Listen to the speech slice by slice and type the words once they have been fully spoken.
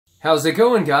How's it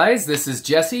going, guys? This is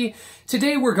Jesse.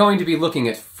 Today we're going to be looking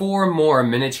at 4 more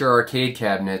miniature arcade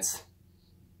cabinets.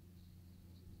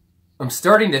 I'm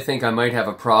starting to think I might have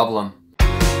a problem.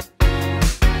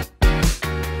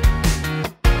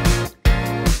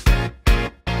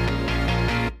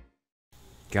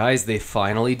 Guys, they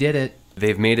finally did it.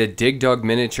 They've made a Dig Dug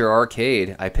miniature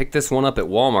arcade. I picked this one up at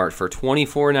Walmart for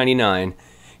 $24.99.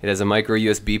 It has a micro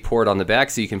USB port on the back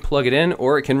so you can plug it in,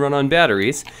 or it can run on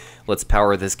batteries. Let's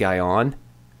power this guy on.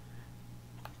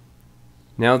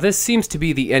 Now this seems to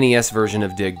be the NES version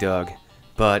of Dig Dug,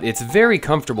 but it's very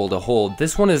comfortable to hold.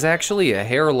 This one is actually a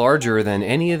hair larger than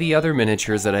any of the other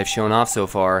miniatures that I've shown off so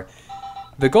far.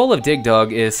 The goal of Dig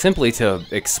Dug is simply to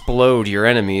explode your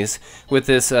enemies with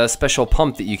this special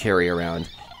pump that you carry around.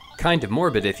 Kind of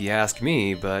morbid if you ask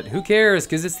me, but who cares,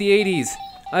 because it's the 80s.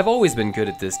 I've always been good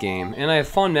at this game, and I have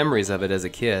fond memories of it as a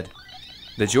kid.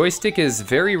 The joystick is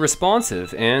very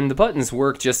responsive, and the buttons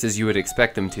work just as you would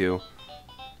expect them to.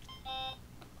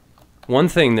 One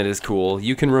thing that is cool,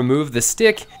 you can remove the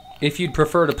stick if you'd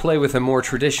prefer to play with a more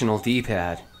traditional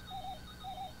D-pad.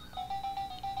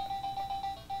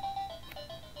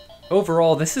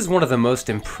 Overall, this is one of the most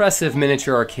impressive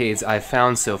miniature arcades I've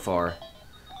found so far.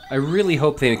 I really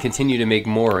hope they continue to make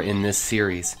more in this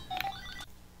series.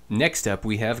 Next up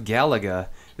we have Galaga.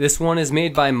 This one is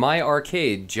made by My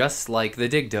Arcade, just like the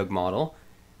Dig Dug model.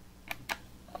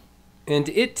 And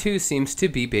it too seems to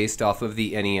be based off of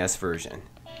the NES version.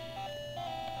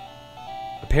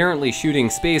 Apparently shooting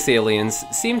space aliens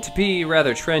seemed to be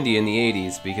rather trendy in the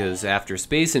 80s, because after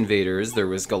Space Invaders there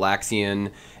was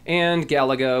Galaxian, and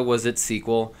Galaga was its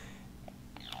sequel.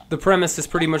 The premise is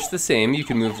pretty much the same. You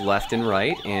can move left and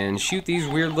right and shoot these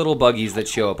weird little buggies that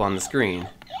show up on the screen.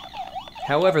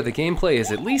 However, the gameplay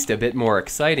is at least a bit more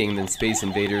exciting than Space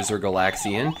Invaders or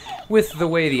Galaxian, with the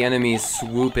way the enemies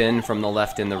swoop in from the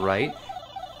left and the right.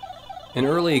 An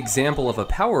early example of a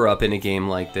power-up in a game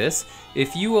like this,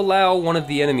 if you allow one of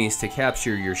the enemies to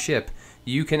capture your ship,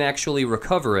 you can actually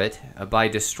recover it by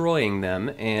destroying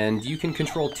them, and you can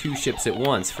control 2 ships at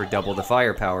once for double the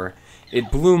firepower.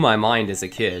 It blew my mind as a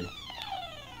kid.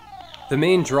 The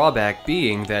main drawback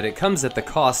being that it comes at the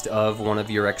cost of one of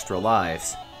your extra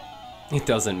lives. It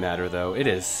doesn't matter though, it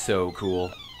is so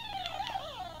cool.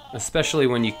 Especially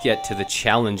when you get to the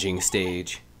challenging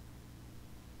stage.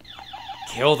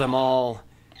 Kill them all!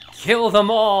 Kill them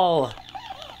all!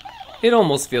 It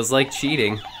almost feels like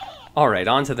cheating. Alright,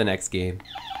 on to the next game.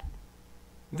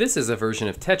 This is a version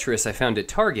of Tetris I found at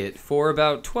Target for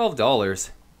about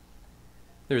 $12.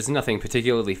 There's nothing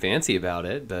particularly fancy about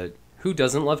it, but who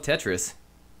doesn't love Tetris?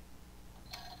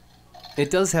 It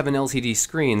does have an LCD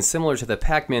screen similar to the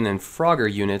Pac-Man and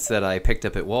Frogger units that I picked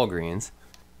up at Walgreens.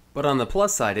 But on the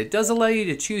plus side, it does allow you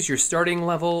to choose your starting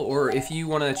level or if you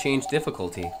want to change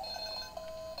difficulty.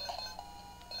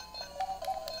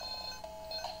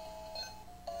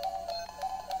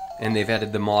 And they've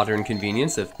added the modern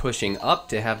convenience of pushing up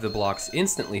to have the blocks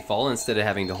instantly fall instead of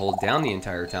having to hold down the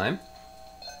entire time.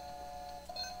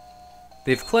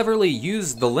 They've cleverly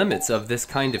used the limits of this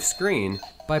kind of screen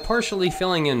by partially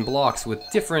filling in blocks with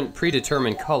different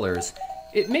predetermined colors.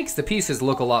 It makes the pieces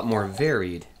look a lot more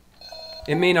varied.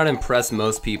 It may not impress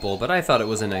most people, but I thought it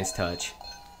was a nice touch.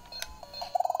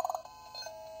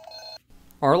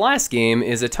 Our last game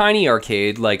is a tiny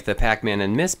arcade like the Pac-Man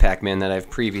and Miss Pac-Man that I've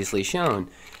previously shown.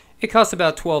 It costs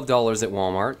about $12 at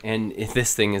Walmart, and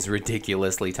this thing is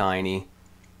ridiculously tiny.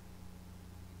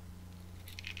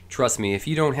 Trust me, if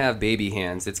you don't have baby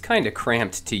hands, it's kinda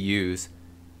cramped to use.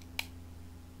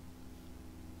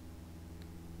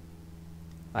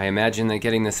 I imagine that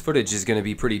getting this footage is gonna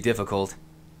be pretty difficult.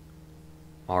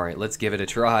 Alright, let's give it a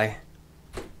try.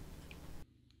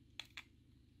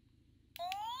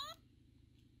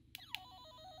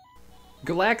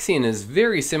 Galaxian is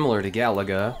very similar to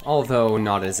Galaga, although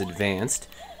not as advanced.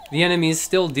 The enemies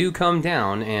still do come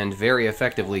down and very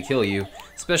effectively kill you,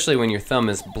 especially when your thumb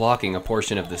is blocking a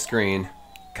portion of the screen.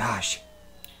 Gosh.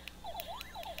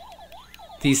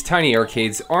 These tiny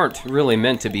arcades aren't really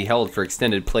meant to be held for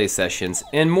extended play sessions,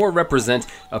 and more represent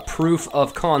a proof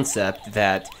of concept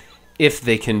that if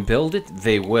they can build it,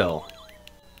 they will.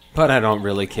 But I don't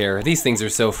really care. These things are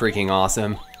so freaking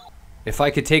awesome. If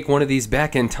I could take one of these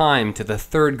back in time to the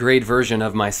 3rd grade version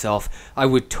of myself, I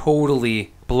would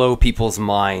totally blow people's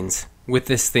minds with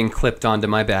this thing clipped onto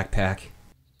my backpack.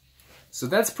 So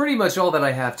that's pretty much all that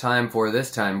I have time for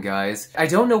this time, guys. I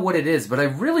don't know what it is, but I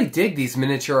really dig these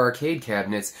miniature arcade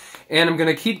cabinets, and I'm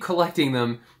gonna keep collecting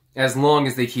them as long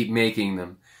as they keep making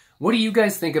them. What do you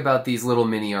guys think about these little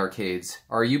mini arcades?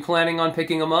 Are you planning on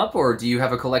picking them up, or do you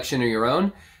have a collection of your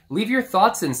own? Leave your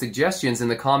thoughts and suggestions in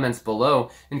the comments below,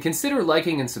 and consider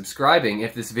liking and subscribing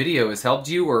if this video has helped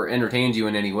you or entertained you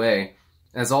in any way.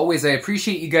 As always, I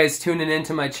appreciate you guys tuning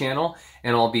into my channel,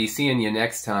 and I'll be seeing you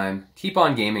next time. Keep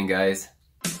on gaming, guys.